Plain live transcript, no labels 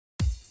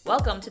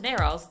Welcome to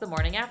NARAL's The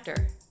Morning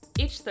After.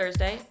 Each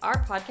Thursday,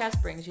 our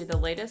podcast brings you the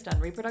latest on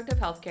reproductive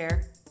health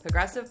care,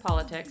 progressive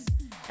politics,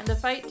 and the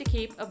fight to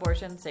keep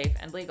abortion safe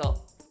and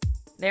legal.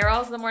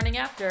 NARAL's The Morning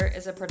After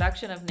is a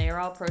production of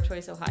NARAL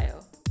Pro-Choice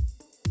Ohio.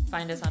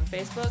 Find us on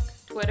Facebook,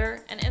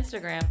 Twitter, and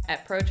Instagram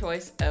at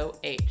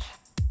ProChoiceOH.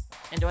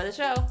 Enjoy the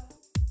show.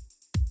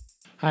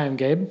 Hi, I'm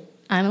Gabe.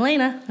 I'm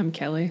Elaina. I'm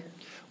Kelley.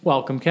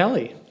 Welcome,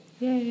 Kelley.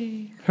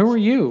 Yay. Who are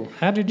you?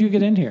 How did you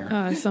get in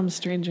here? Some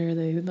stranger.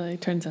 They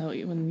turns out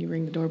when you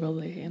ring the doorbell,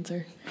 they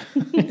answer.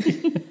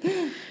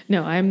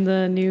 No, I'm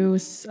the new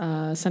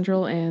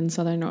Central and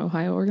Southern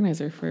Ohio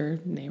organizer for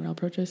NARAL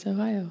Pro-Choice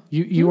Ohio.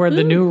 You are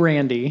the new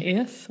Randy.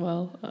 Yes,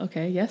 well,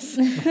 okay, yes.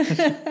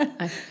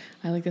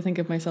 I like to think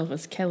of myself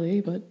as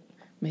Kelley, but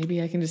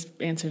maybe I can just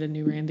answer to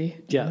new Randy.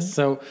 Yes.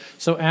 So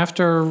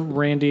after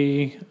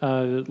Randy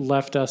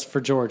left us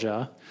for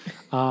Georgia,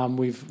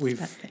 we've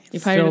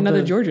You've hired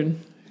another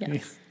Georgian.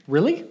 Yes.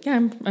 Really?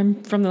 Yeah,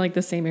 I'm from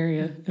the same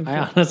area. I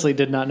honestly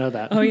did not know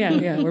that. Oh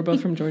yeah, we're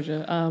both from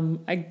Georgia.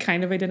 I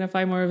kind of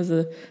identify more as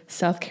a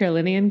South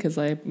Carolinian because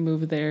I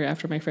moved there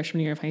after my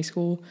freshman year of high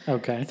school.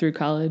 Okay. Through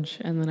college,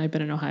 and then I've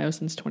been in Ohio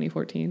since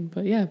 2014.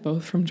 But yeah,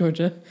 both from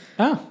Georgia.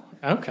 Oh,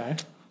 okay.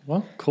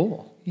 Well,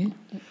 cool. Yeah.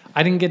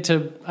 I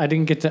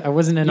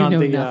wasn't in on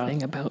the. You know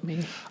nothing about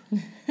me.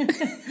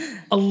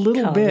 A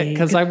little bit, Colleague.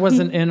 because I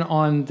wasn't in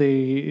on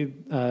the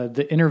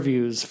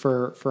interviews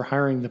for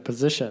hiring the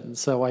position,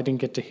 so I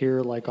didn't get to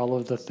hear like all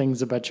of the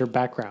things about your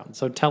background.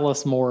 So tell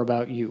us more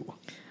about you.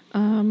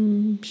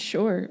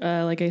 Sure.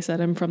 Like I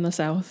said, I'm from the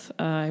South.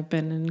 I've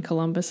been in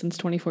Columbus since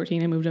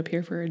 2014. I moved up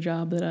here for a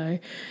job that I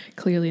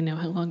clearly no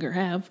longer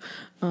have.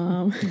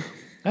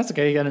 That's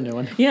okay. You got a new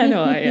one. Yeah,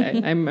 no,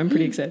 I'm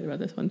pretty excited about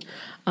this one.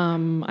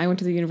 I went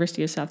to the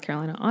University of South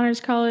Carolina Honors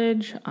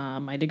College.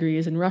 My degree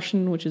is in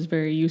Russian, which is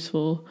very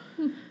useful.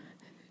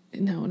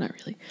 No, not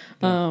really.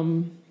 Yeah.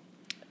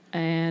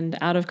 And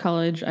out of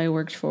college, I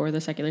worked for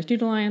the Secular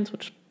Student Alliance,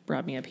 which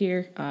brought me up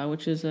here,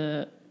 which is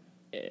in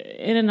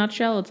a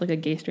nutshell, it's like a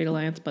gay straight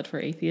alliance, but for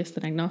atheists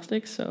and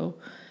agnostics. So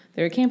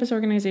they're a campus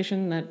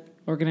organization that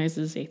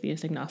organizes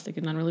atheist, agnostic,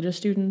 and non-religious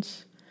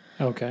students.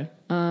 Okay.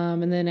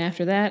 And then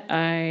after that,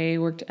 I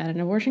worked at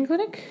an abortion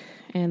clinic,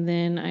 and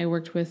then I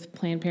worked with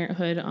Planned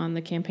Parenthood on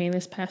the campaign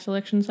this past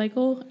election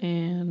cycle,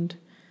 and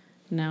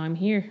now I'm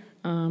here.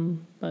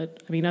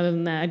 But I mean, other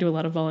than that, I do a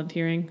lot of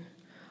volunteering.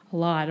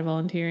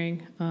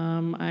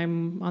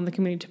 I'm on the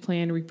committee to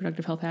plan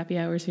reproductive health happy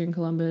hours here in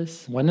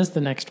Columbus. When is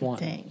the next one?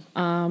 Dang.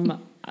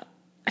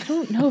 I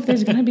don't know if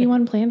there's going to be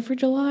one planned for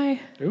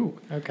July. Ooh,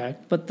 okay.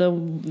 But the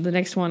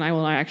next one I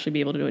will actually be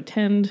able to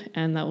attend,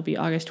 and that will be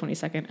August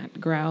 22nd at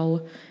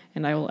Growl,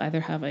 and I will either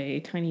have a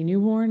tiny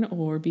newborn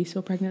or be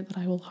so pregnant that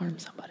I will harm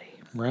somebody.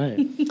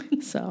 Right.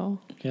 So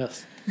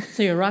Yes.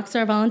 So you're a rock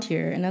star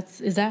volunteer, and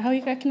is that how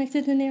you got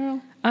connected to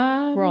NARAL?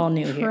 We're all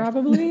new here.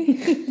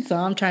 Probably. So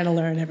I'm trying to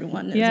learn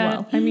everyone as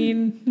well. I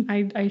mean,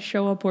 I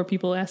show up where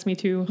people ask me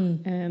to,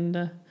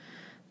 and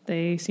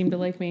they seem to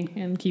like me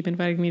and keep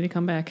inviting me to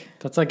come back.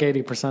 That's like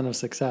 80% of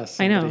success,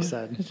 I know. somebody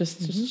said.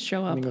 Just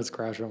show I up. think it was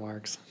Groucho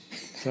Marx.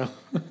 So.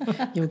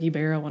 Yogi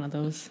Berra, one of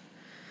those.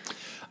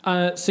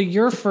 So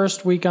your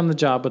first week on the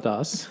job with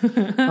us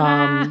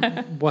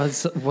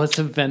was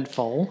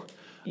eventful.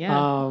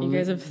 Yeah, you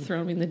guys have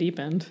thrown me in the deep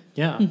end.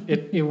 Yeah,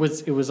 it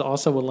was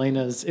also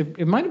Elena's.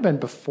 It might have been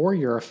before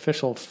your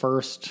official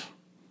first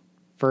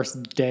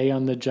day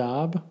on the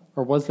job,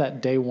 or was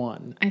that day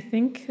one? I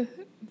think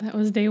that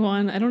was day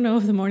one. I don't know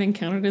if the morning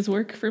counted as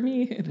work for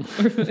me,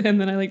 and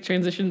then I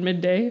transitioned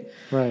midday.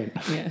 Right.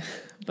 Yeah,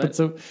 But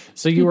so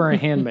you were a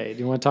handmaid.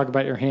 You want to talk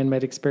about your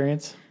handmaid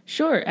experience?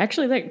 Sure.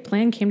 Actually, that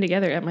plan came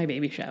together at my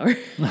baby shower.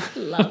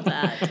 Love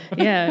that.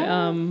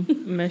 Yeah,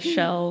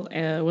 Michelle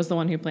was the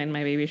one who planned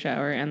my baby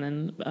shower, and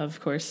then, of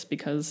course,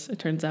 because it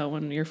turns out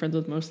when you're friends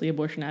with mostly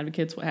abortion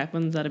advocates, what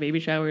happens at a baby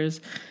shower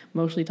is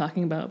mostly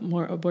talking about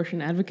more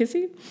abortion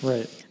advocacy.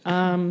 Right.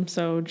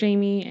 So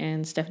Jamie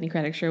and Stephanie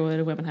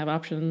Craddock-Sherwood, Women Have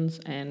Options,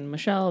 and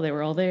Michelle, they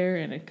were all there,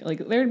 and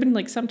there had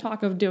been some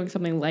talk of doing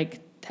something like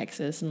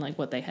Texas and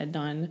what they had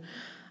done.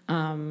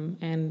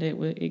 And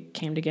it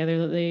came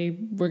together that they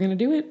were going to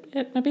do it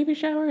at my baby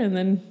shower. And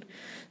then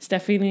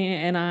Stephanie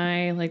and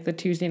I, the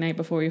Tuesday night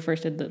before we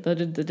first did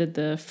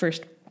the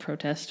first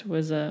protest,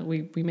 was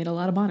we made a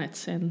lot of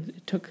bonnets, and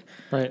it took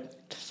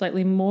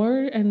slightly more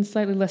and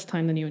slightly less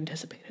time than you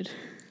anticipated.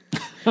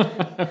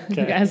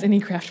 Okay. As any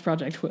craft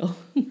project will.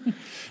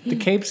 The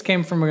capes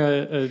came from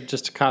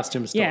just a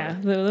costume store. Yeah,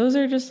 those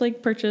are just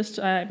purchased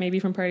maybe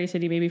from Party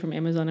City, maybe from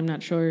Amazon. I'm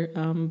not sure,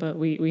 but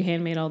we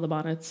handmade all the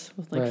bonnets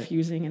with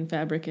fusing and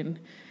fabric and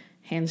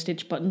hand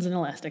stitched buttons and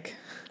elastic.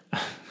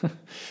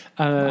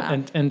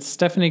 Wow. And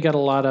Stephanie got a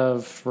lot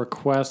of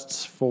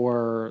requests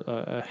for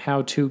a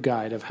how-to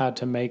guide of how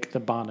to make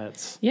the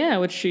bonnets. Yeah,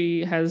 which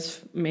she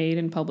has made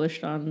and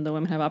published on the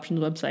Women Have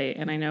Options website,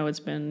 and I know it's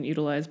been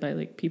utilized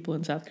by people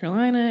in South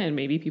Carolina and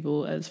maybe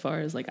people as far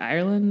as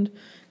Ireland,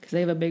 because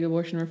they have a big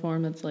abortion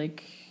reform that's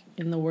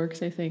in the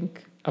works, I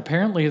think.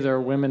 Apparently, there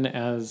are women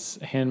as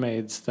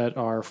handmaids that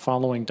are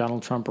following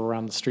Donald Trump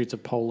around the streets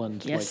of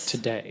Poland like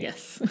today.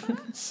 Yes.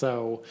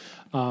 So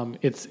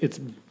it's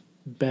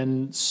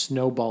been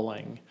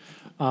snowballing.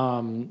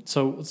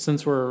 So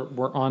since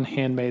we're on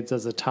handmaids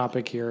as a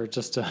topic here,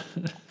 just to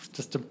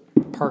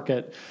park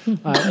it,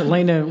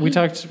 Elaina, we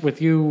talked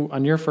with you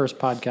on your first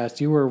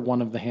podcast. You were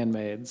one of the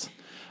handmaids,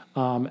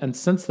 and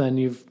since then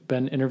you've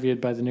been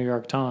interviewed by the New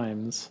York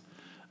Times.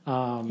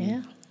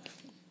 Yeah.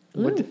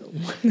 Do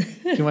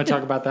you want to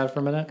talk about that for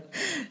a minute?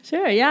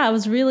 Sure. Yeah, I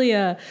was really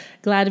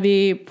glad to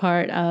be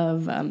part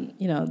of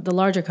the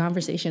larger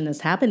conversation that's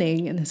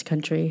happening in this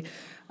country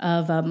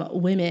of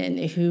women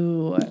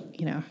who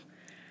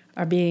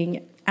are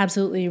being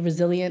absolutely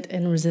resilient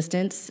and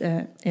resistant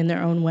in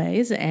their own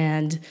ways,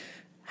 and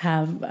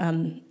have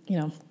been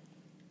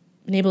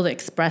able to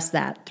express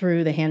that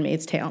through The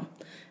Handmaid's Tale,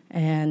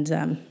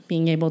 and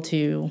being able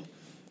to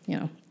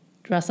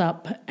dress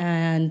up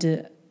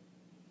and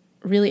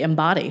really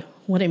embody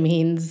what it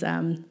means,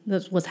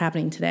 that's what's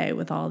happening today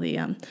with all the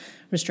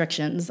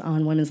restrictions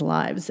on women's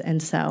lives.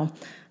 And so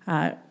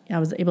I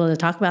was able to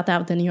talk about that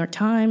with the New York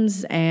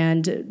Times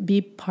and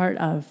be part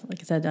of, like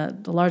I said,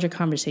 the larger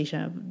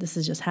conversation of this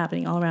is just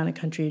happening all around the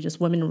country,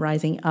 just women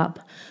rising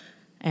up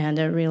and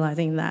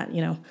realizing that,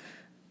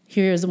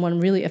 here's one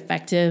really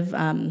effective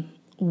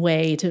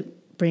way to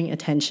bring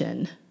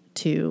attention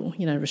to,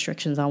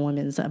 restrictions on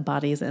women's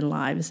bodies and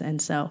lives. And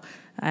so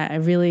I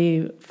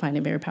really find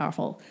it very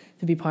powerful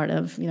to be part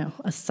of,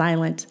 a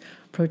silent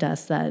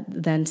protest that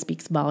then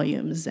speaks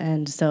volumes.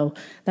 And so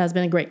that's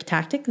been a great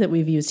tactic that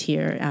we've used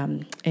here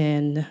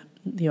in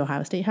the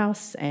Ohio State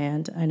House.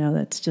 And I know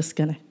that's just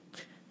going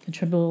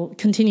to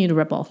continue to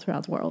ripple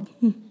throughout the world.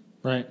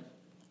 Right.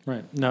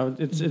 No,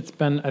 it's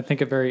been, I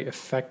think, a very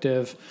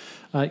effective,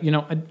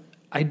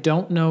 I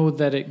don't know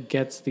that it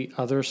gets the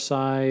other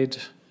side.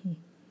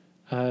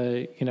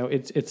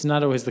 It's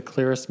not always the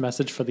clearest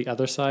message for the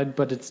other side,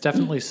 but it's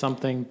definitely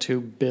something to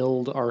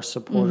build our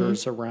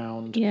supporters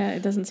around. Yeah,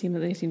 it doesn't seem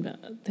that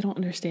they don't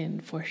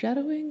understand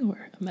foreshadowing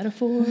or a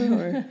metaphor,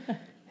 or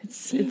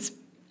it's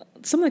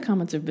some of the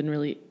comments have been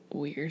really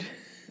weird.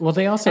 Well,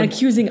 they also and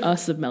accusing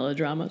us of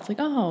melodrama. It's like,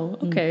 oh,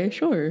 okay,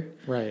 sure,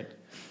 right.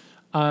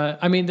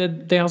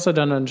 They also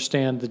don't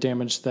understand the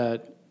damage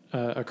that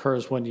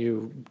occurs when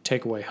you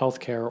take away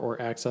health care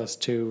or access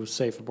to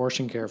safe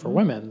abortion care for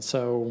women.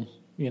 So.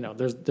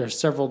 There's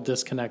several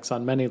disconnects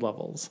on many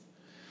levels.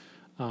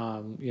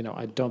 I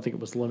don't think it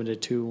was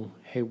limited to,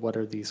 hey, what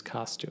are these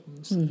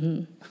costumes?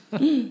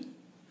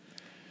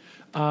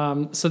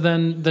 So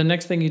then the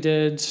next thing you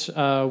did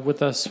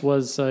with us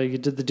was you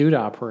did the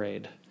Doodah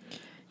Parade.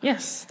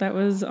 Yes, that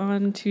was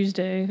on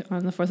Tuesday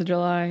on the 4th of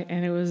July,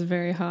 and it was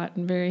very hot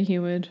and very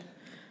humid.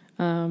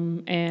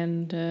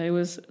 It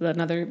was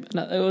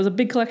it was a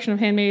big collection of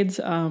handmaids,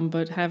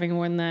 but having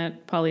worn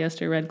that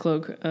polyester red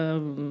cloak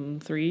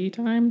 3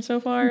 times so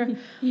far,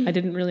 I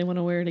didn't really want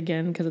to wear it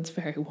again because it's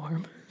very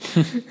warm.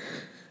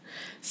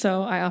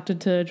 So I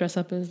opted to dress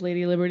up as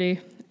Lady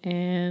Liberty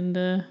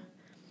and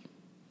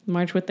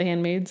march with the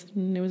handmaids,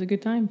 and it was a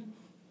good time.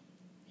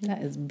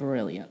 That is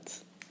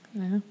brilliant.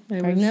 Yeah,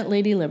 Pregnant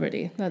Lady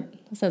Liberty. That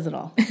says it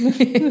all.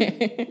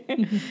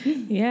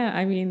 Yeah,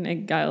 I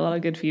got a lot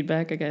of good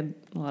feedback. I got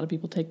a lot of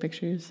people take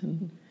pictures,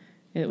 and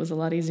it was a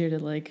lot easier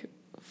to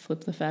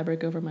flip the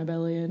fabric over my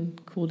belly and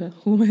cool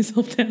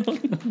myself down.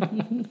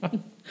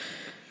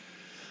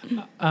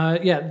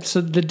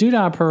 So the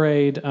Doodah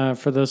Parade,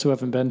 for those who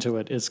haven't been to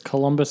it, is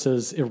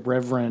Columbus's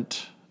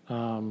irreverent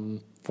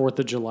 4th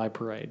of July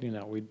parade.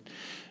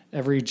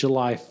 Every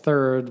July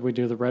 3rd, we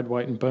do the red,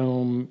 white, and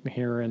boom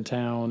here in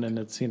town, and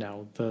it's,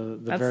 the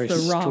very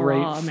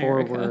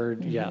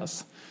straightforward,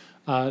 yes.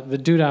 The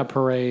Doodah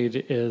Parade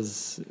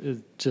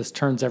it just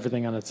turns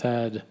everything on its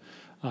head.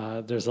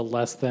 There's a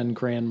less than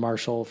grand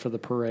marshal for the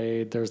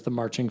parade. There's the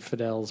marching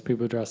Fidels,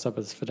 people who dress up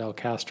as Fidel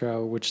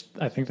Castro, which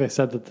I think they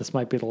said that this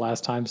might be the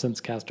last time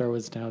since Castro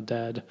is now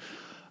dead.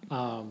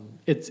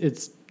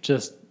 It's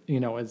just,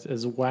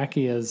 as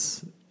wacky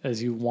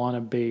as you want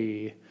to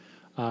be.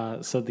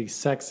 So the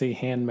sexy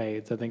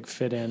handmaids, I think,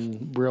 fit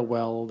in real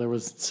well. There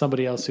was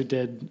somebody else who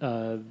did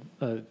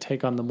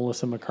take on the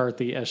Melissa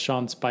McCarthy as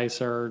Sean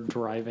Spicer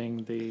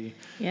driving the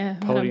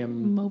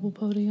podium. Mobile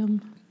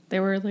podium.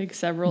 There were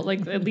several,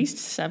 at least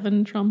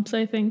 7 Trumps,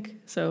 I think.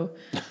 So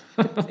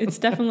it's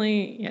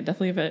definitely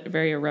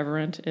very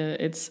irreverent.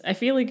 I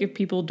feel like if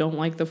people don't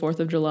like the 4th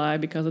of July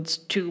because it's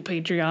too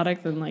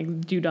patriotic, then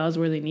Doodah's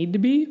where they need to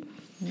be.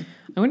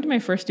 I went to my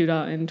first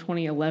Doodah in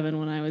 2011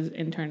 when I was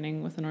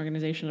interning with an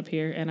organization up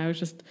here, and I was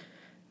just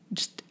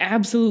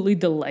absolutely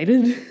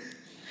delighted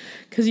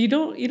because you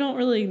don't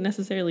really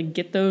necessarily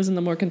get those in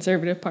the more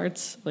conservative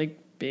parts, like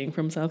being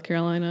from South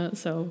Carolina.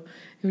 So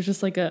it was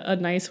just a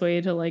nice way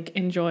to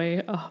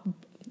enjoy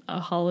a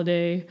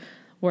holiday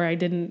where I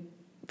didn't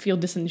feel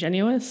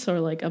disingenuous or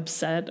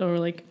upset or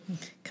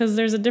because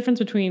there's a difference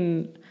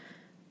between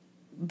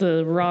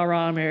the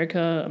rah-rah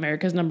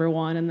America's number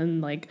one, and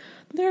then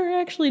there are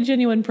actually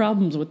genuine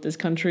problems with this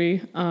country,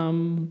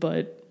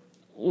 but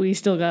we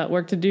still got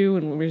work to do,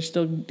 and we're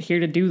still here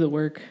to do the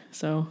work.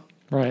 So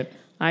Right.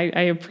 I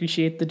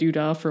appreciate the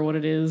doodah for what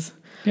it is.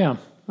 Yeah.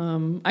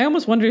 I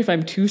almost wonder if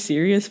I'm too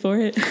serious for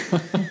it.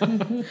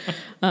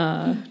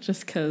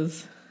 Just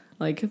because,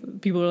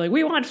 like, people are like,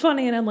 we want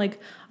funny, and I'm like,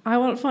 I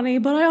want funny,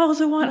 but I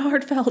also want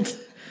heartfelt.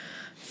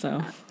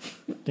 So,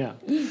 Yeah.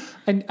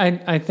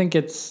 I think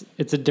it's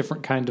a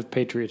different kind of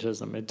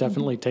patriotism. It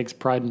definitely takes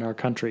pride in our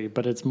country,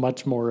 but it's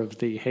much more of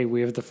the, hey,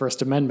 we have the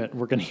First Amendment,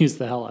 we're going to use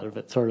the hell out of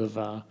it sort of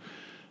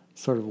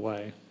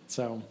way.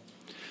 So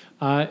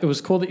it was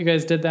cool that you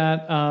guys did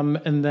that.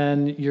 And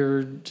then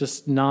you're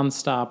just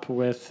nonstop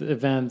with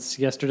events.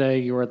 Yesterday,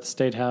 you were at the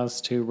State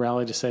House to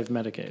rally to save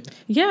Medicaid.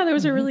 yeah, there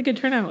was a really good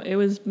turnout. It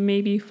was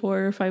maybe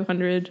 400 or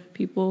 500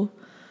 people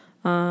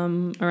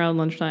around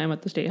lunchtime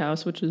at the State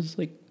House, which is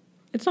like,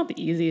 it's not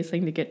the easiest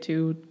thing to get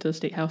to the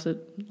State House at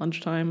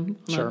lunchtime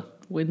on Sure. a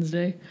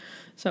Wednesday.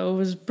 So it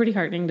was pretty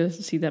heartening to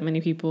see that many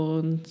people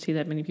and see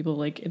that many people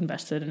like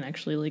invested and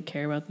actually like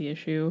care about the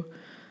issue.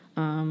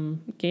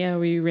 Yeah,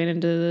 we ran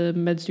into the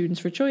Med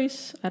Students for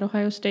Choice at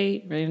Ohio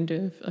State, ran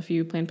into a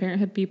few Planned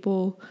Parenthood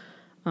people,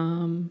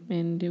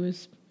 and it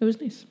was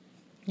nice.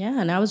 Yeah,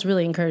 and I was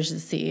really encouraged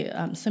to see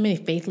so many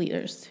faith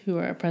leaders who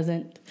are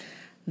present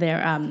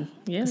there.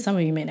 Yes. Some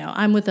of you may know,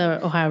 I'm with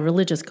the Ohio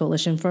Religious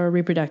Coalition for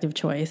Reproductive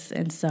Choice,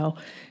 and so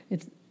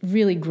it's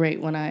really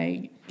great when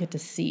I get to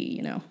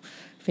see,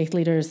 faith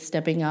leaders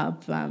stepping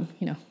up,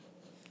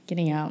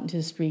 getting out into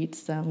the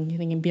streets,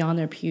 getting beyond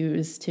their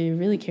pews to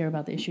really care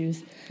about the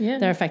issues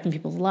that are affecting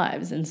people's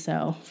lives. And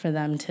so for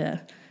them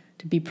to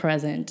be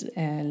present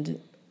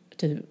and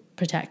to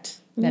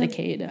protect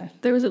Medicaid.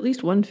 There was at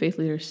least one faith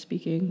leader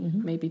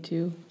speaking, maybe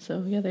two.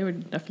 So yeah, they were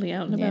definitely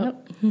out and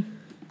about.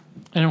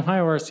 And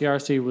Ohio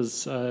RCRC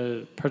was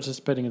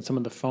participating in some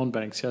of the phone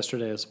banks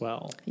yesterday as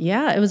well.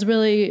 Yeah, it was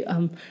really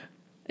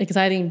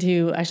exciting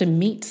to actually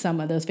meet some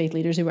of those faith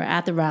leaders who were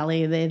at the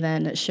rally. They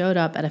then showed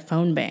up at a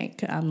phone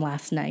bank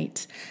last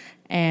night.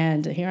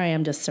 And here I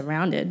am just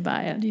surrounded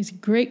by these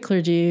great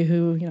clergy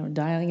who,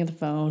 dialing at the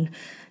phone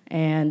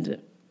and,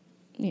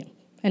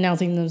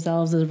 announcing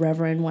themselves as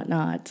reverend and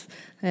whatnot.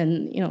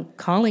 And,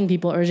 calling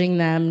people, urging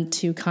them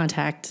to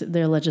contact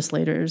their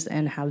legislators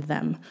and have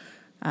them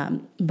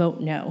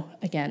vote no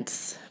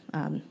against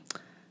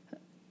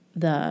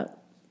the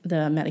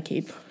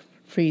Medicaid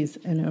freeze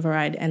and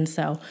override. And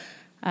so,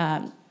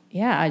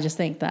 I just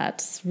think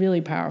that's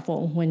really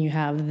powerful when you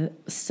have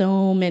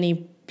so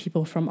many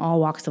people from all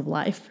walks of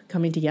life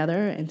coming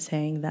together and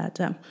saying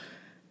that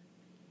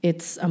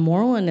it's a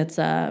moral and it's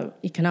a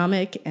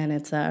economic and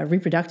it's a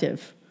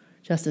reproductive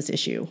justice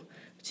issue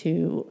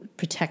to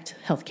protect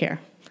healthcare.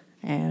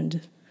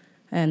 And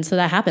so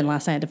that happened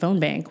last night at the phone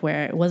bank,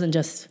 where it wasn't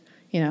just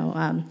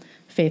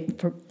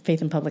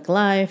faith in public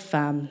life.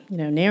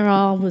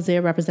 NARAL was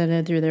there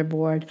represented through their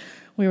board.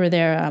 We were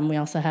there. We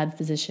also had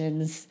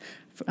physicians,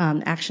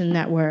 Action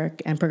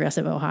Network, and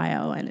Progressive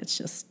Ohio. And it's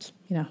just,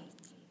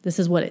 this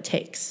is what it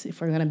takes.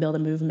 If we're going to build a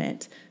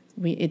movement,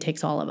 it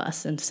takes all of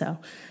us. And so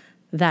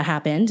that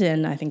happened.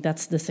 And I think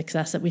that's the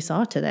success that we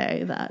saw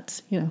today,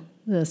 that,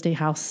 the State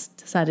House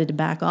decided to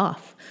back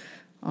off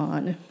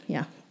on,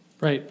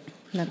 Right.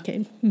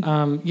 Medicaid.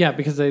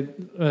 Because they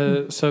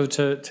so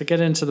to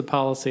get into the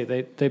policy,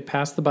 they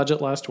passed the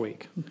budget last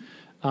week.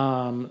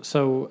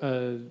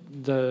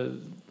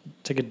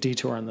 Take a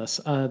detour on this.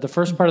 The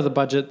first part of the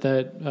budget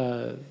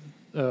that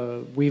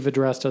we've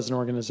addressed as an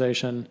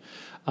organization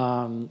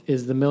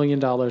is the $1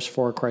 million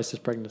for crisis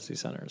pregnancy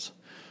centers.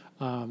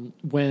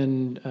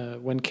 When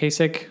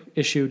Kasich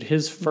issued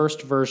his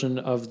first version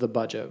of the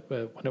budget,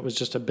 when it was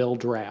just a bill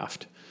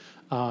draft,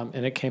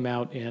 and it came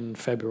out in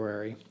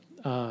February.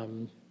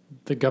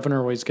 The governor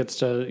always gets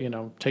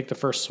to, take the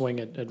first swing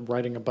at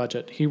writing a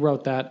budget. He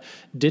wrote that,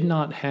 did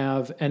not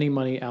have any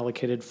money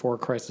allocated for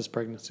crisis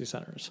pregnancy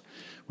centers.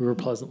 We were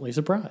pleasantly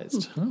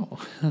surprised.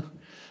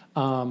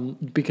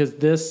 Because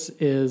this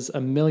is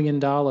 $1 million,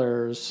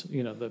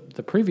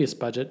 the previous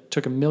budget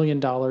took $1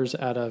 million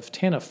out of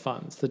TANF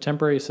funds, the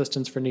temporary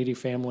assistance for needy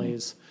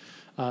families,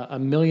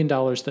 $1 million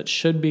that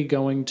should be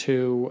going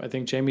to, I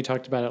think Jamie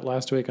talked about it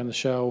last week on the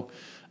show,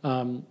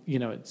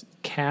 it's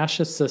cash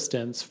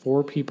assistance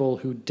for people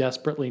who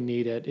desperately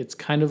need it. It's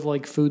kind of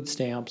like food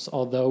stamps,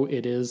 although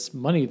it is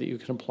money that you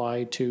can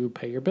apply to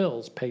pay your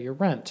bills, pay your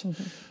rent.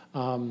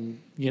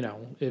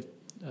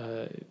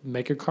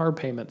 Make a car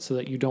payment so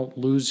that you don't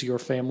lose your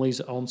family's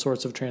own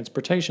source of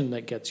transportation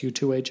that gets you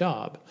to a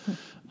job.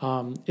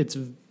 It's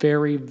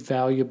very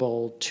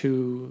valuable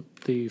to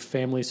the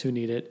families who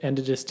need it, and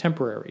it is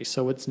temporary.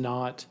 So it's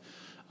not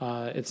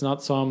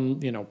some,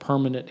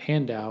 permanent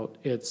handout.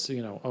 It's,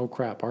 oh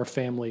crap, our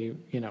family,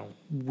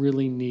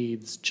 really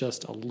needs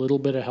just a little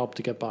bit of help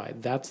to get by.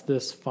 That's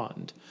this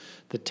fund,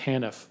 the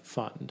TANF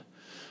fund.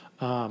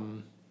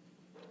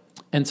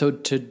 And so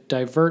to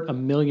divert $1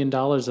 million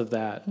of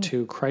that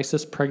to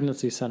crisis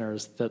pregnancy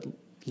centers that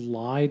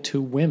lie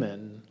to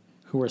women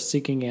who are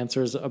seeking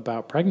answers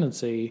about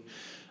pregnancy,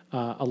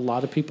 a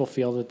lot of people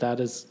feel that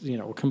is,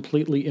 a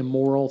completely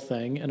immoral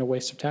thing and a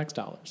waste of tax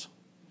dollars.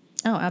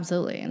 Oh,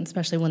 absolutely, and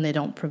especially when they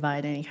don't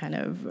provide any kind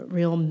of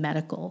real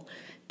medical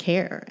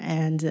care.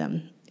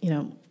 And,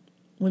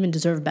 women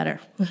deserve better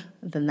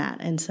than that.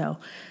 And so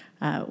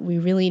we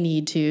really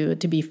need to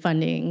be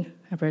funding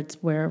efforts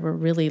where we're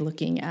really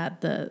looking at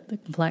the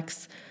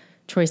complex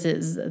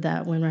choices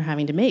that women are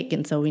having to make.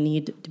 And so we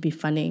need to be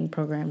funding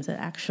programs that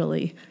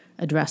actually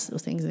address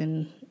those things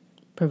and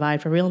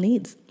provide for real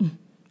needs. And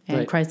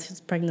Right. crisis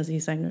pregnancy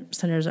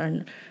centers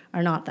are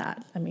not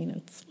that. I mean,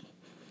 it's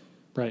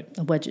Right.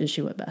 a wedge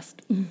issue at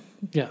best.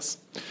 Yes.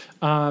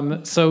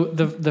 So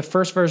the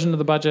first version of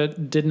the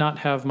budget did not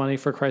have money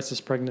for crisis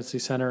pregnancy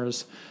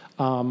centers.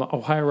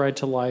 Ohio Right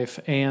to Life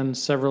and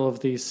several of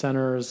these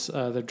centers,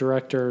 the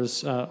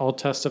directors, all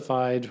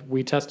testified.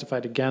 We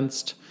testified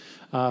against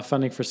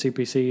funding for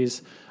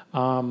CPCs.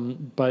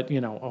 But,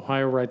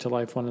 Ohio Right to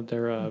Life wanted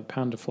their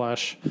pound of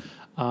flesh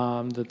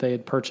that they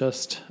had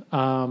purchased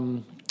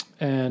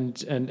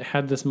and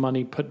had this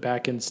money put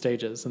back in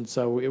stages. And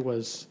so it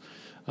was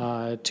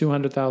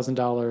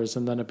 $200,000,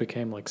 and then it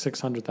became like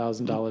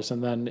 $600,000,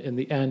 and then in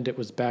the end, it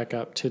was back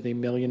up to the $1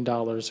 million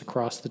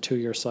across the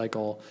 2-year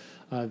cycle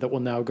that will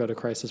now go to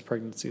crisis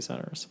pregnancy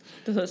centers.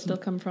 Does that still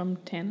come from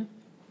TANF?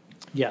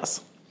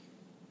 Yes.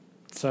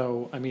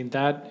 So, I mean,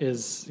 that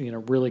is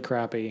really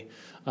crappy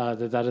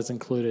that is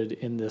included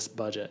in this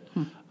budget.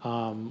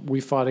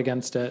 We fought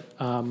against it.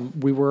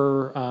 We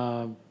were,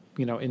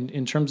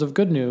 in terms of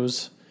good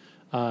news,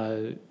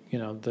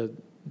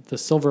 the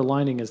silver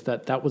lining is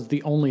that was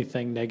the only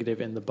thing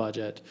negative in the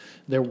budget.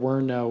 There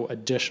were no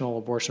additional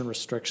abortion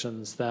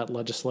restrictions that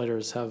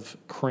legislators have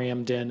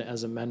crammed in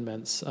as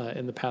amendments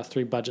in the past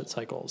 3 budget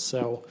cycles.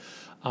 So,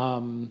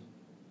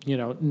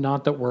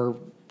 not that we're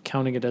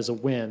counting it as a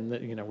win,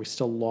 that, we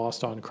still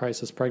lost on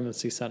crisis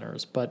pregnancy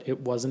centers, but it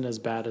wasn't as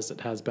bad as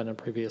it has been in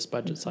previous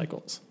budget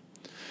cycles.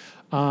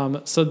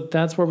 So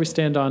that's where we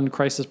stand on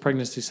crisis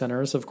pregnancy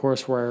centers. Of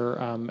course, we're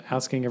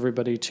asking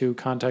everybody to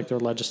contact their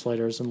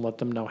legislators and let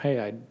them know, hey,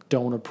 I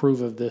don't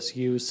approve of this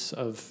use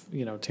of,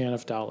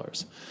 TANF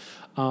dollars.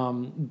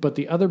 But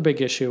the other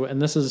big issue, and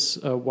this is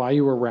why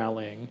you were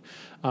rallying,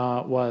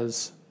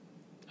 was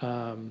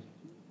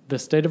the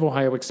state of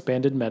Ohio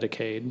expanded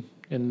Medicaid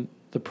in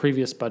the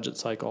previous budget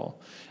cycle.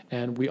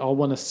 And we all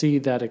want to see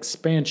that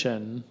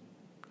expansion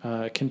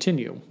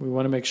continue. We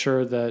want to make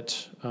sure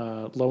that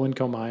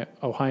low-income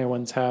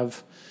Ohioans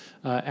have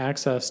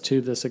access to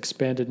this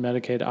expanded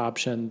Medicaid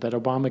option that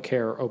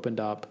Obamacare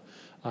opened up,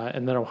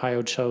 and that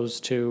Ohio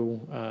chose to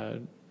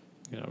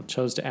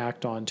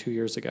act on 2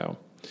 years ago.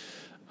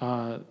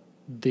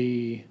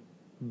 The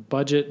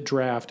budget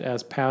draft,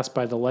 as passed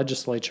by the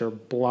legislature,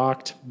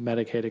 blocked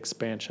Medicaid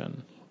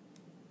expansion,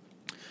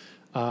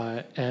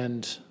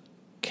 and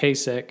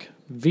Kasich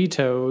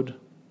vetoed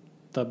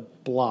the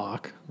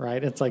block,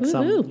 right? It's like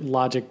some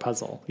logic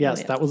puzzle.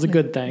 Yes, that was a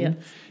good thing. Yes.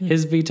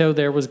 His veto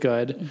there was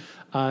good.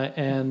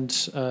 And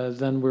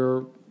then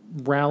we're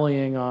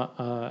rallying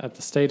at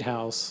the State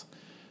House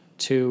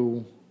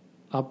to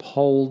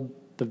uphold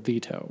the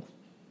veto,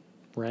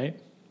 right?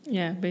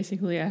 Yeah,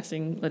 basically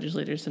asking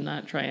legislators to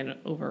not try and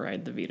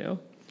override the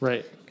veto.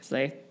 Right. Because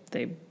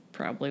they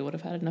probably would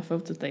have had enough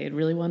votes if they had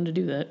really wanted to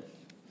do that.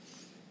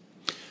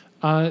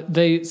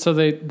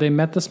 They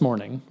met this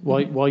morning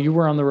while you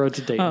were on the road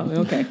to Dayton.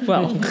 Oh, okay.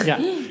 Well,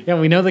 yeah,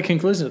 we know the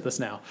conclusion of this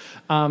now.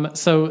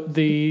 So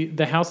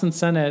the House and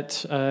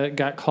Senate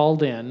got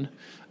called in,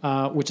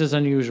 which is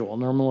unusual.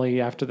 Normally,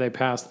 after they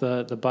pass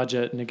the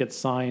budget and it gets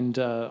signed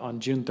on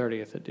June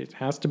 30th, it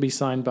has to be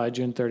signed by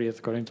June 30th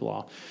according to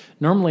law.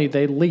 Normally,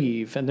 they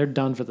leave and they're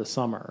done for the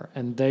summer,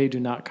 and they do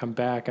not come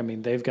back. I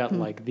mean, they've got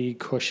like the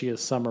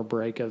cushiest summer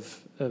break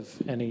of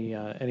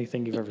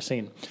anything you've ever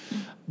seen.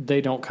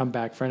 They don't come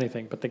back for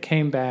anything, but they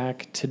came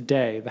back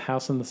today. The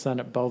House and the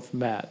Senate both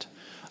met.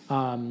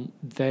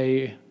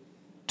 They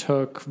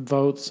took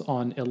votes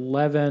on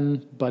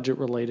 11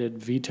 budget-related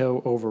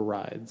veto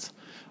overrides,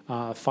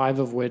 5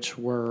 of which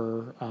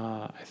were,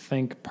 I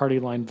think, party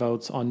line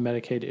votes on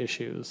Medicaid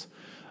issues.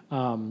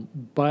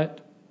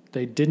 But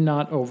they did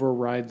not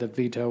override the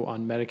veto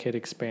on Medicaid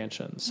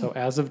expansion. So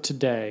as of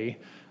today,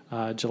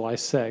 July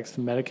 6th,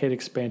 Medicaid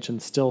expansion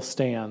still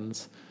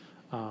stands,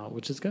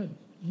 which is good.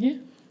 yeah.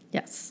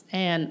 Yes,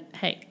 and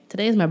hey,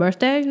 today is my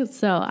birthday,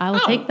 so I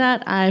will take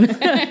that.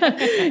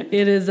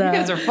 It is. You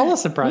guys are full of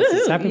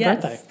surprises. Happy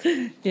yes.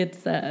 birthday!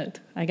 It's.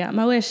 I got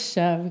my wish.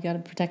 We got to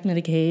protect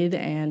Medicaid,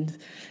 and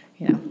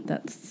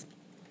that's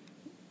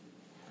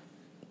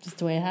just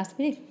the way it has to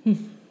be.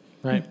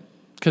 Right.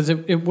 Because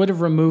it would have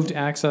removed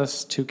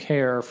access to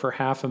care for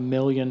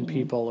 500,000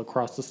 people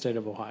across the state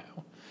of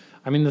Ohio.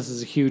 I mean, this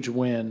is a huge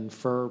win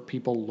for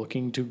people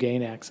looking to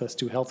gain access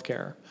to health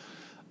care.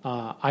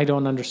 I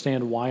don't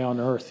understand why on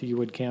earth you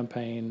would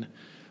campaign,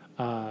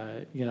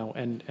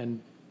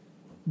 and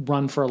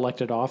run for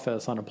elected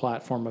office on a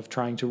platform of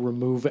trying to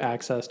remove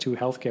access to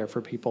health care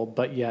for people,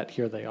 but yet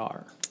here they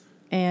are.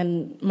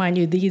 And mind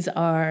you, these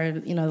are,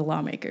 the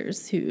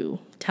lawmakers who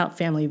tout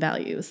family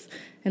values.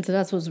 And so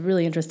that's what's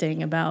really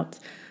interesting about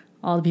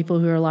all the people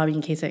who are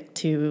lobbying Kasich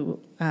to,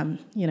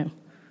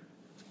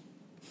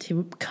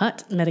 to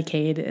cut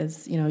Medicaid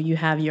is, you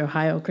have your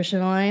Ohio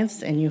Christian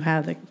Alliance and you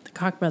have the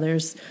Koch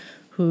brothers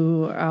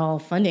who are all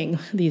funding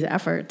these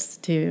efforts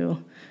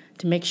to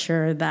make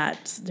sure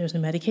that there's a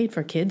Medicaid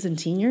for kids and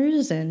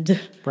seniors and,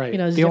 right.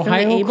 The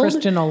Ohio abled.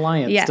 Christian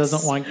Alliance Yes.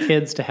 doesn't want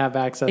kids to have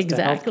access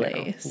Exactly. to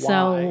health care.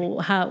 So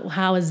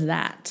how is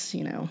that,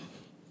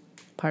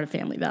 part of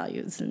family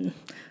values? And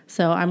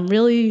so I'm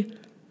really,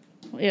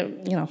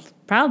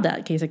 proud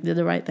that Kasich did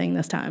the right thing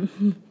this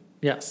time.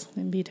 Yes.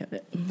 And vetoed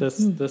it.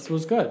 This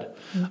was good.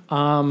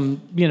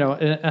 And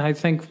I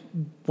think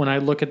when I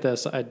look at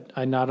this,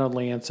 I not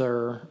only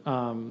answer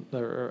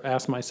or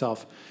ask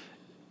myself,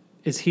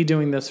 is he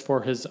doing this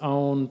for his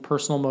own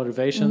personal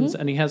motivations?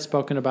 And he has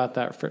spoken about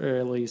that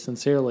fairly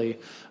sincerely.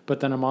 But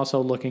then I'm also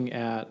looking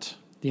at,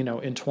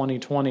 in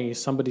 2020,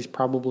 somebody's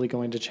probably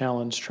going to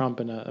challenge Trump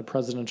in a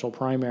presidential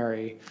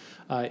primary.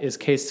 Is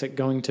Kasich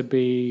going to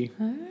be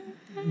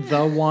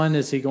the one?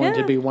 Is he going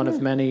to be one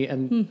of many?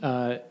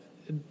 And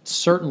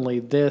certainly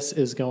this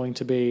is going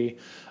to be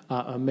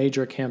a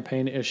major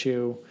campaign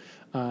issue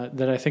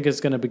that I think is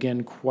going to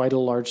begin quite a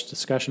large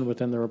discussion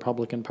within the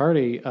Republican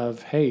Party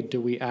of, hey, do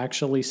we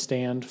actually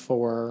stand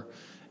for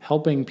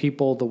helping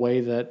people the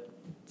way that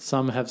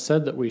some have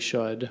said that we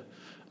should?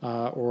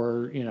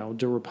 Or,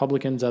 do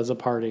Republicans as a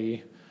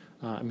party,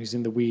 I'm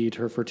using the we,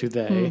 her for to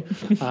they,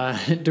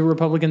 do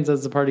Republicans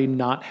as a party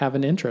not have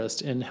an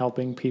interest in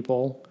helping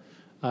people,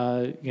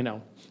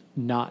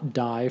 not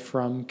die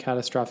from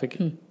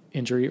catastrophic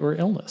injury or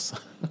illness?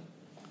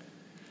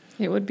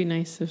 It would be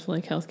nice if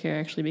healthcare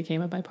actually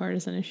became a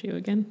bipartisan issue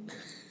again.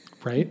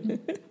 Right?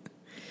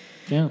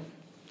 Yeah.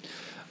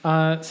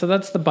 So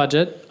that's the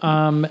budget.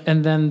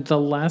 And then the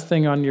last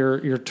thing on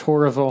your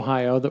tour of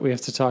Ohio that we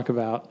have to talk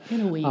about.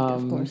 In a week,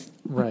 of course.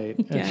 Right.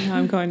 Yeah, no,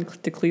 I'm going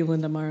to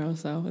Cleveland tomorrow,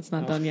 so it's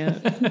not done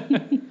yet.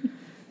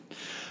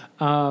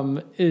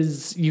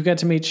 Is you got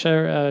to meet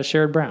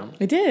Sherrod Brown.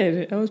 I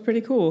did. That was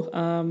pretty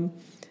cool.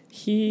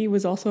 He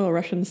was also a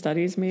Russian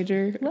studies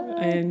major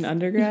in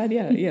undergrad.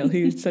 Yeah,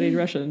 he studied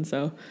Russian.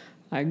 So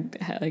I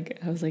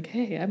was like,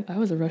 hey, I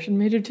was a Russian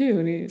major too.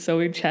 And so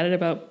we chatted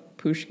about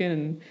Pushkin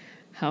and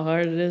how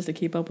hard it is to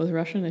keep up with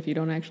Russian if you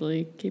don't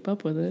actually keep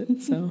up with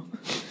it. So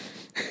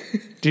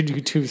Did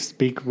you two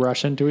speak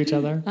Russian to each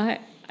other?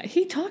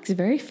 He talks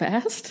very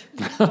fast.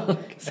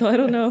 Okay. So I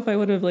don't know if I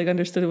would have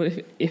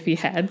understood if he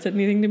had said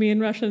anything to me in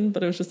Russian,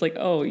 but it was just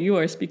oh, you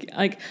are speaking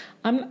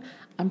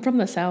I'm from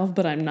the South,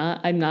 but I'm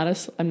not a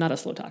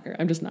slow talker.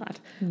 I'm just not.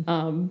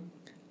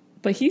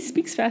 But he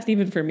speaks fast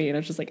even for me, and I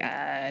was just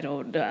I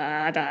don't.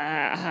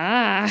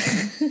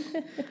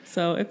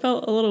 So it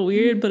felt a little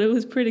weird, but it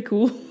was pretty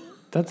cool.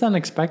 That's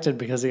unexpected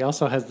because he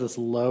also has this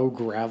low,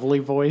 gravelly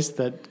voice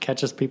that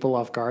catches people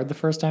off guard the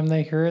first time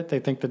they hear it. They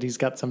think that he's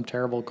got some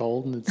terrible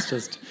cold, and it's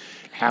just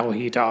how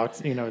he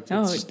talks.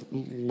 It's just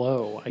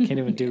low. I can't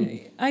even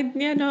do. I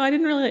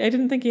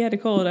didn't think he had a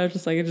cold. I was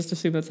just I just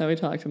assumed that's how he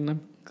talked, and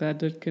I'm glad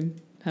to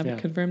have it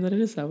confirmed that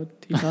it is how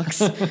he talks.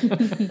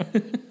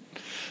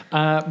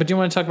 But do you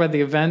want to talk about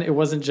the event? It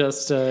wasn't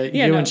just and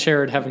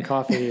Sherrod having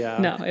coffee.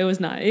 No, it was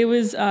not. It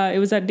was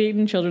at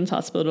Dayton Children's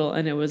Hospital,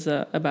 and it was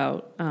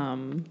about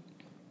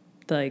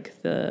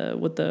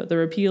the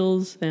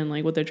repeals and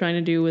what they're trying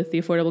to do with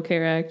the Affordable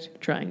Care Act,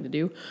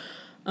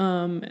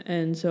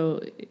 and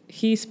so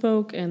he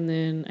spoke, and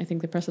then I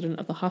think the president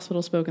of the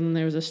hospital spoke, and then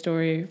there was a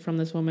story from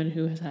this woman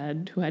who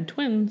had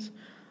twins,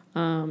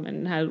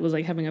 and was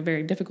having a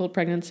very difficult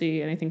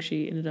pregnancy, and I think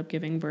she ended up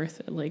giving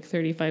birth at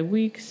 35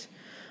 weeks,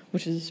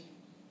 which is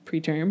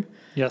preterm.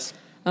 Yes.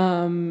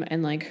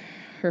 And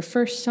her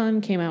first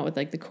son came out with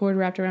the cord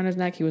wrapped around his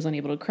neck. He was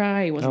unable to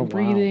cry. He wasn't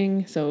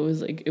breathing. So it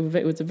was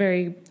it was a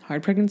very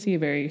hard pregnancy, a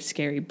very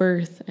scary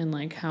birth, and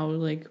how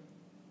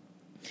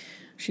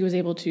she was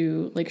able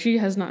to she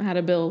has not had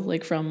a bill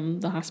from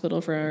the hospital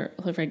for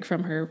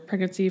from her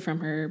pregnancy, from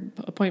her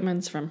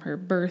appointments, from her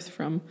birth,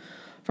 from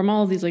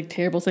all of these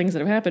terrible things that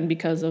have happened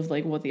because of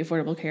what the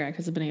Affordable Care Act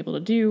has been able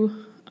to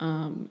do,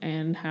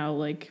 and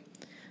how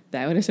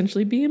that would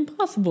essentially be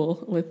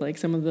impossible with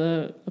some of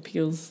the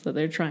appeals that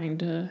they're trying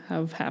to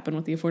have happen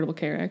with the Affordable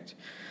Care Act,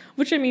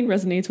 which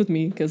resonates with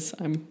me because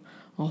I'm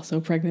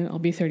also pregnant. I'll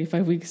be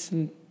 35 weeks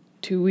in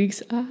 2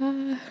 weeks.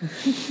 Right.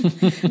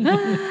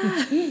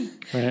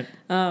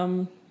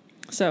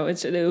 So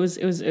it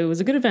was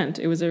a good event.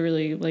 It was a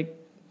really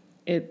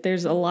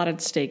there's a lot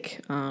at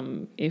stake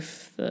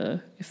if the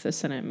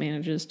Senate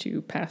manages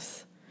to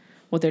pass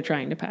what they're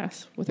trying to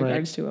pass with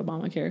regards to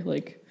Obamacare,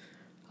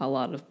 a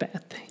lot of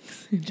bad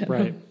things in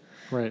general.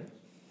 Right.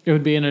 It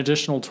would be an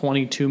additional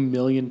 22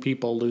 million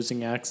people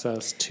losing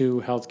access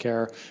to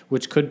healthcare,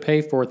 which could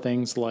pay for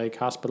things like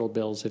hospital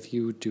bills if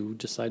you do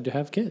decide to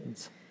have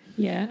kids.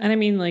 Yeah,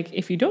 and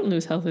if you don't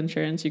lose health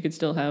insurance, you could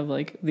still have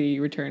the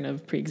return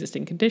of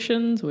pre-existing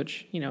conditions,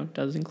 which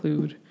does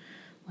include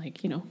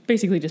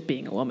basically just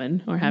being a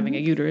woman or having a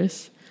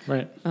uterus.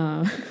 Right.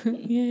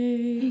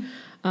 Yay.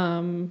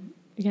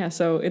 Yeah,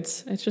 so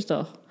it's just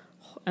and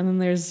then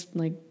there's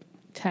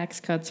tax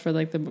cuts for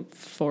the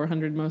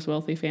 400 most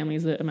wealthy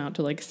families that amount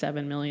to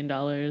 $7 million.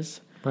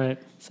 Right.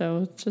 So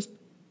it's just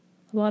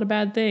a lot of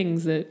bad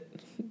things that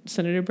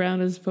Senator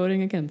Brown is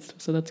voting against.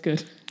 So that's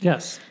good.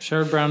 Yes,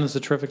 Sherrod Brown is a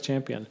terrific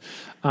champion.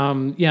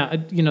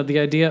 The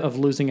idea of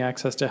losing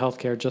access to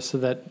healthcare just so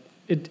that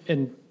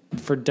and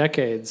for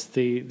decades,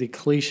 the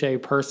cliche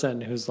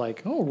person who's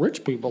like, oh,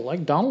 rich people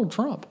like Donald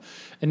Trump.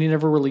 And he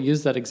never really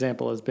used that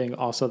example as being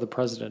also the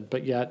president,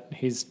 but yet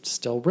he's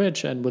still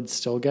rich and would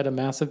still get a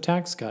massive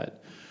tax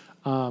cut.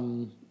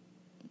 Removing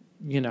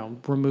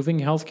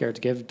healthcare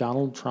to give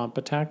Donald Trump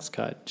a tax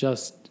cut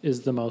just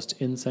is the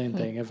most insane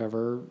thing you've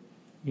ever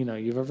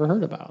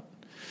heard about.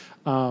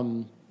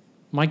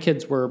 My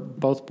kids were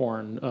both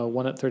born,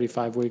 one at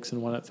 35 weeks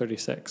and one at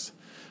 36.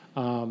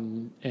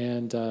 The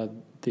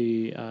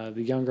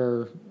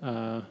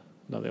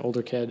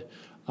older kid,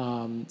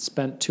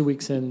 spent 2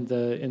 weeks in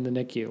the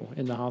NICU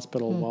in the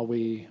hospital while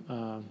we,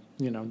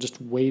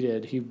 just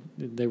waited.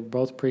 They were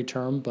both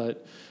preterm,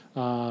 but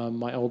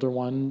my older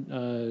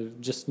one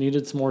just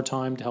needed some more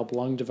time to help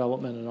lung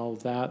development and all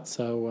of that.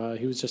 So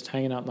he was just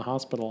hanging out in the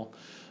hospital.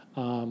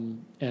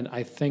 And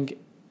I think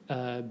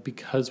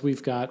because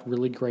we've got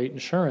really great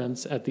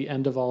insurance, at the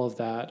end of all of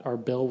that, our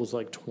bill was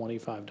like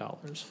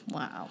 $25.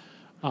 Wow.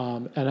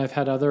 And I've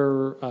had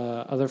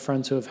other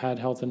friends who have had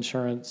health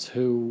insurance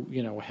who,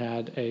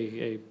 had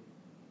a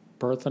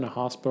birth in a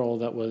hospital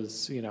that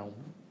was,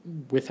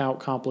 without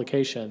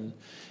complication.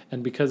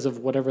 And because of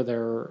whatever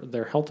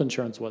their health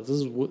insurance was, this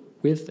is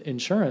with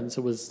insurance,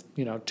 it was,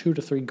 $2,000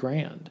 to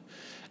 $3,000.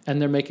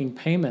 And they're making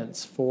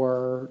payments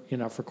for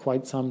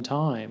quite some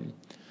time.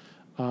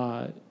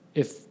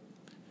 If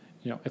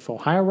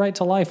Ohio Right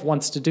to Life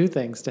wants to do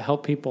things to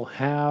help people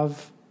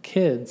have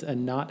kids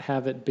and not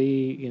have it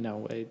be,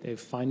 a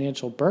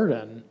financial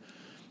burden,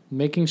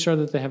 making sure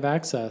that they have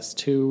access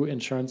to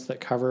insurance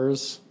that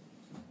covers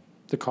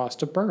the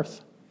cost of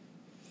birth.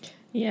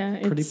 Yeah,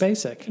 it's pretty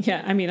basic.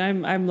 Yeah, I mean,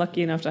 I'm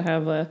lucky enough to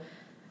have a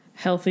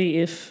healthy,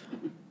 if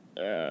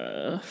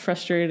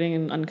frustrating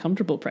and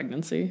uncomfortable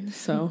pregnancy.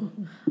 So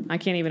I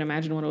can't even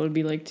imagine what it would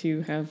be like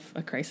to have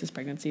a crisis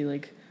pregnancy,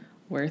 like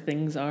where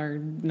things are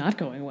not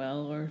going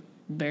well or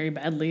very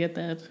badly at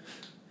that.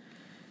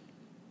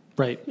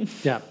 Right.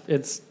 Yeah.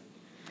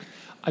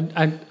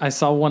 I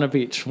saw one of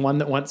each, one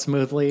that went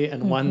smoothly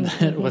and one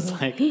that was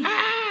like,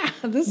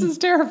 this is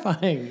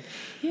terrifying.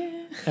 Yeah.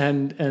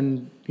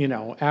 And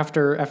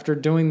after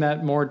doing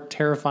that more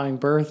terrifying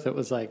birth, it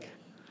was like,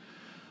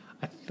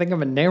 I think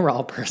I'm a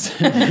NARAL person.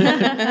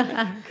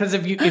 Because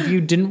if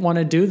you didn't want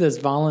to do this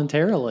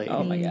voluntarily.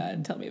 Oh my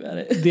God, tell me about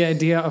it. The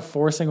idea of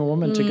forcing a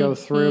woman to go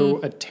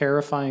through a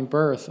terrifying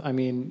birth, I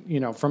mean,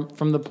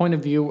 from the point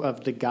of view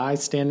of the guy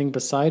standing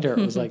beside her, it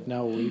was like,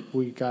 no,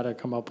 we got to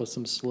come up with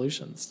some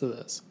solutions to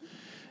this,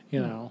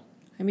 I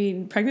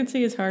mean,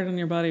 pregnancy is hard on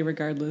your body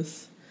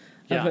regardless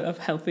of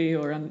healthy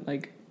or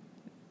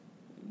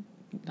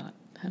not.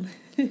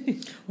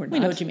 We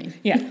know what you mean.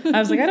 Yeah. I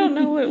was like, I don't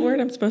know what word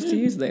I'm supposed to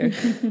use there.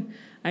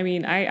 I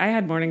mean, I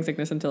had morning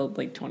sickness until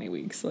 20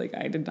 weeks.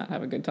 I did not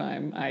have a good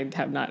time. I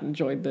have not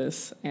enjoyed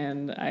this,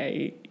 and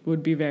I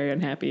would be very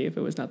unhappy if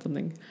it was not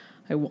something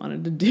I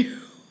wanted to do.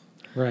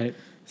 Right.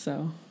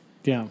 So.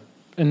 Yeah.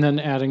 And then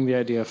adding the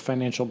idea of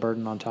financial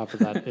burden on top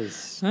of that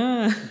is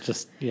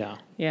just, yeah.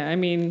 Yeah, I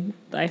mean,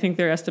 I think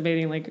they're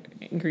estimating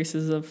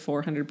increases of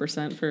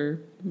 400%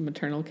 for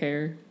maternal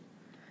care.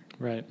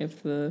 Right.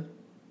 If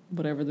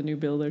whatever the new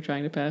bill they're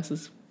trying to pass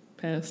is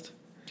passed.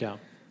 Yeah.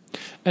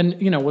 And,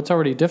 what's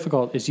already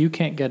difficult is you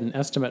can't get an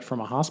estimate from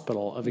a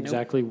hospital of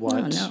exactly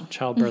what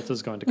childbirth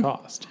is going to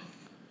cost.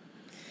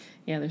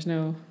 Yeah, there's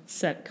no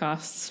set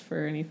costs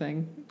for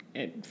anything.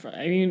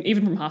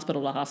 Even from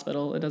hospital to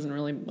hospital, it doesn't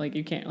really,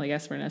 you can't,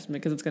 ask for an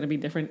estimate because it's going to be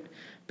different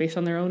based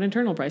on their own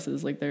internal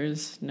prices.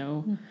 There's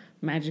no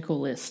magical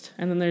list.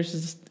 And then there's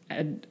just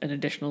an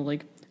additional,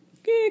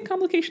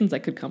 complications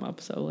that could come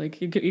up. So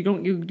you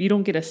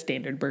don't get a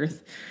standard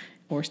birth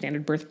or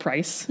standard birth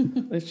price.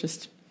 It's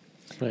just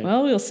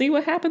well, we'll see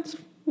what happens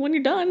when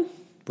you're done.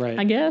 Right.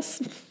 I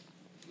guess.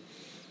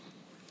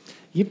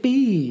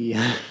 Yippee.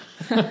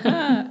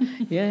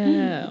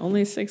 Yeah,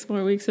 only 6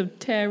 more weeks of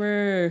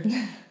terror.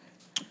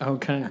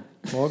 Okay.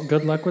 Well,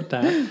 good luck with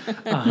that.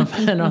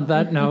 And on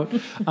that note,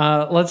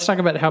 let's talk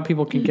about how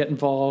people can get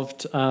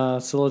involved.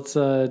 So let's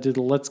do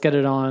the Let's Get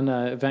It On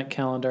event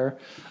calendar.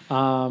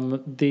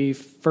 The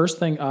first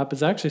thing up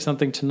is actually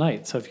something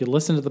tonight. So if you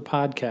listen to the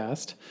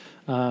podcast,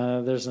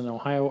 there's an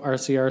Ohio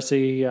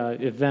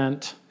RCRC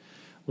event.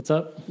 What's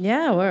up?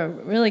 Yeah, we're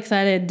really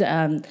excited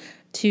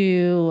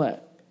to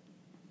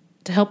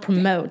help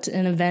promote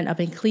an event up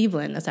in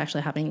Cleveland that's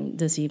actually happening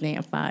this evening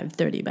at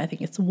 5:30. But I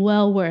think it's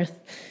well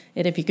worth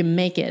it if you can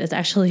make it. It's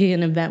actually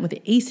an event with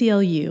the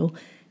ACLU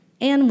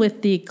and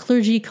with the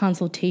Clergy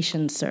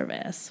Consultation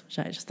Service, which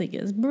I just think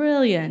is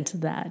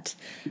brilliant. That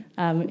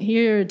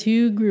here are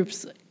two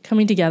groups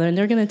coming together, and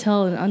they're going to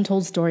tell an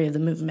untold story of the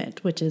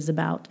movement, which is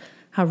about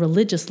how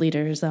religious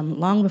leaders,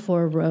 long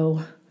before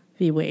Roe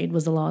v. Wade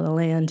was the law of the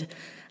land,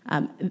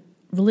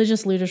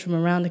 religious leaders from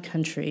around the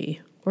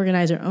country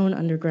organize their own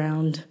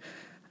underground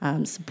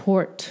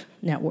support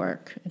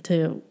network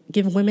to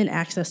give women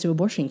access to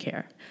abortion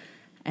care.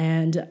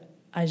 And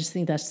I just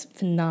think that's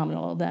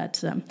phenomenal.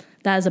 That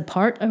that is a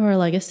part of our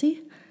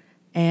legacy,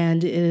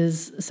 and it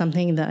is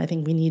something that I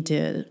think we need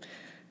to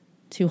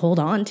hold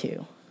on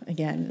to.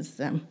 Again,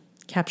 is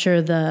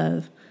capture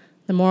the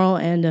moral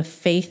and the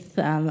faith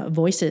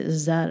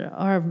voices that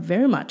are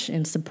very much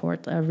in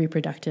support of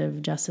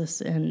reproductive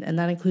justice, and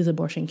that includes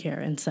abortion care.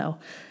 And so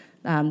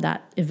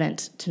that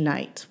event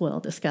tonight will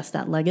discuss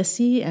that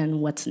legacy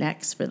and what's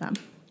next for them.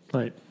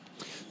 Right.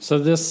 So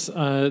this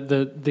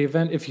the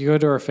event, if you go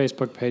to our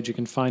Facebook page, you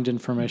can find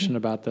information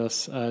about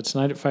this.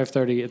 Tonight at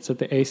 5:30, it's at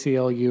the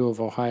ACLU of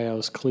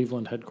Ohio's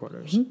Cleveland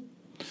headquarters.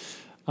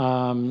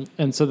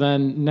 And so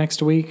then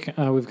next week,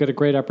 we've got a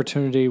great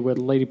opportunity with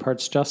Lady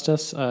Parts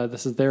Justice.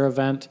 This is their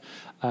event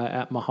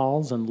at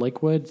Mahal's in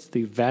Lakewood. It's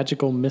the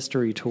Vagical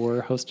Mystery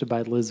Tour hosted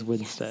by Liz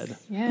Winstead.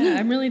 Yeah,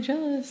 I'm really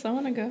jealous. I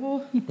want to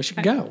go. We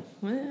should go.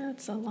 Well,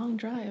 it's a long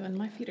drive and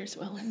my feet are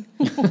swelling.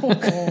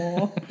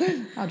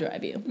 I'll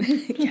drive you.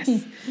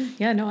 Yes.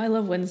 Yeah, no, I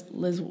love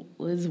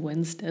Liz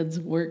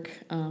Winstead's work.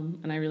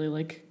 And I really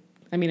like,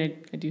 I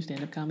do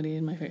stand-up comedy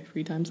in my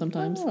free time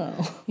sometimes.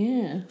 Oh.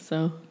 Yeah,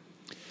 so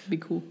it'd be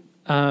cool.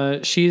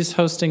 She's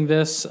hosting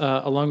this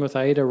along with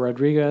Aida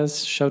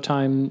Rodriguez,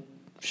 Showtime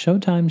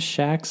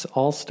Shaq's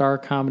All-Star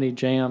Comedy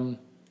Jam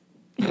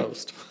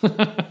host.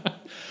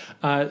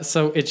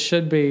 So it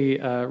should be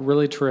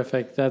really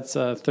terrific. That's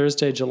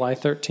Thursday, July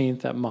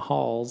 13th at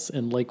Mahal's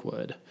in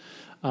Lakewood.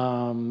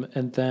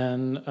 And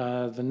then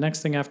the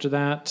next thing after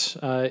that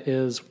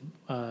is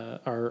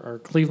our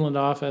Cleveland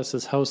office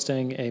is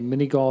hosting a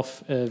mini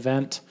golf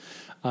event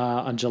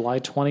on July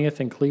 20th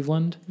in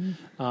Cleveland.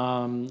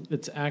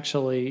 It's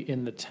actually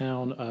in the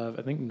town of,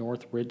 I think,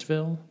 North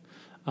Ridgeville.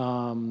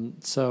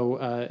 So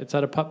it's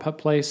at a putt-putt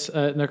place,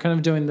 and they're kind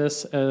of doing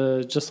this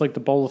just like the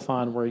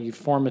bowl-a-thon, where you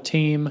form a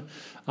team,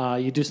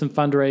 you do some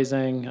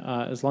fundraising.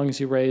 As long as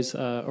you raise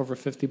over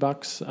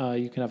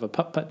 $50, you can have a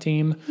putt-putt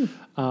team,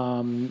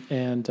 and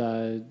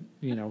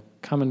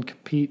come and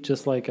compete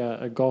just like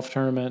a golf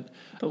tournament.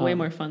 But way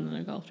more fun than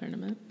a golf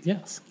tournament.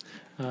 Yes,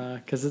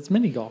 because it's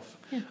mini golf.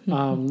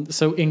 Yeah.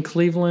 So in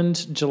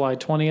Cleveland, July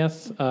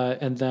 20th,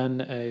 and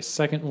then a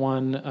second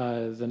one,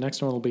 the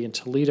next one will be in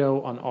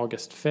Toledo on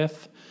August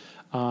 5th.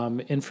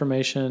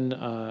 Information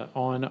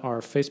on our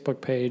Facebook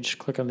page,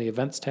 click on the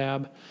events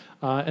tab.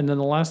 And then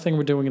the last thing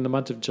we're doing in the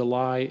month of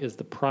July is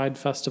the Pride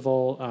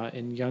Festival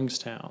in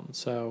Youngstown.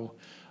 So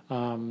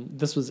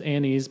this was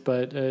Annie's,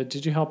 but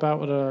did you help out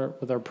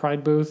with our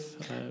Pride booth?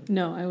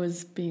 No, I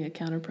was being a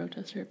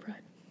counter-protester at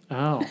Pride.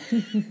 Oh,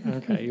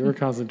 okay. You were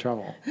causing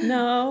trouble.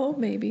 No,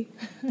 maybe.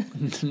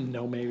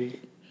 No,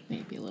 maybe.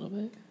 Maybe a little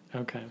bit.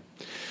 Okay.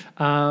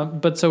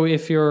 But so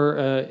if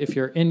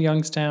you're in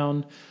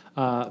Youngstown,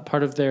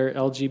 part of their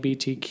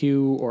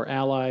LGBTQ or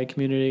ally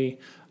community,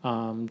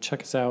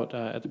 check us out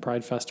at the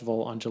Pride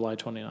Festival on July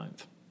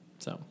 29th.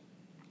 So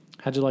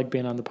how'd you like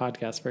being on the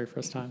podcast very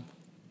first time?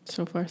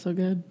 So far, so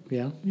good.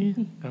 Yeah? Yeah.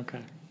 Okay.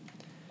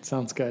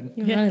 Sounds good.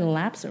 You're running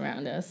laps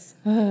around us.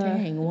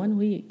 Dang, 1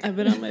 week. I've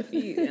been on my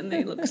feet, and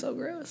they look so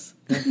gross.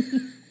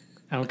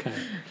 Okay.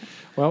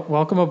 Well,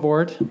 welcome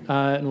aboard,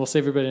 and we'll see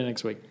everybody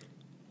next week.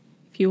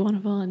 If you want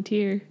to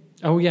volunteer.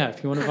 Oh, yeah,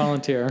 if you want to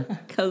volunteer.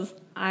 Because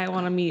I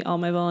want to meet all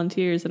my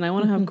volunteers, and I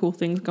want to have cool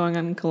things going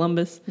on in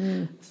Columbus.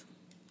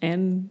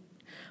 And,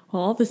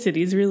 well, all the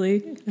cities,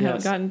 really.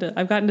 Yes.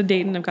 I've gotten to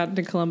Dayton, I've gotten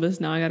to Columbus,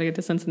 now I got to get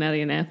to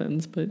Cincinnati and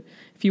Athens. But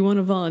if you want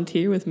to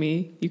volunteer with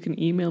me, you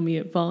can email me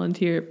at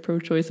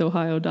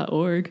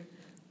volunteer@prochoiceohio.org.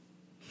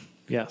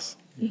 Yes,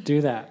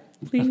 do that.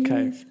 Please.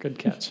 Okay, good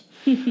catch.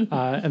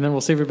 And then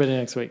we'll see everybody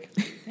next week.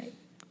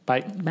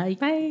 Bye. Bye.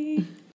 Bye.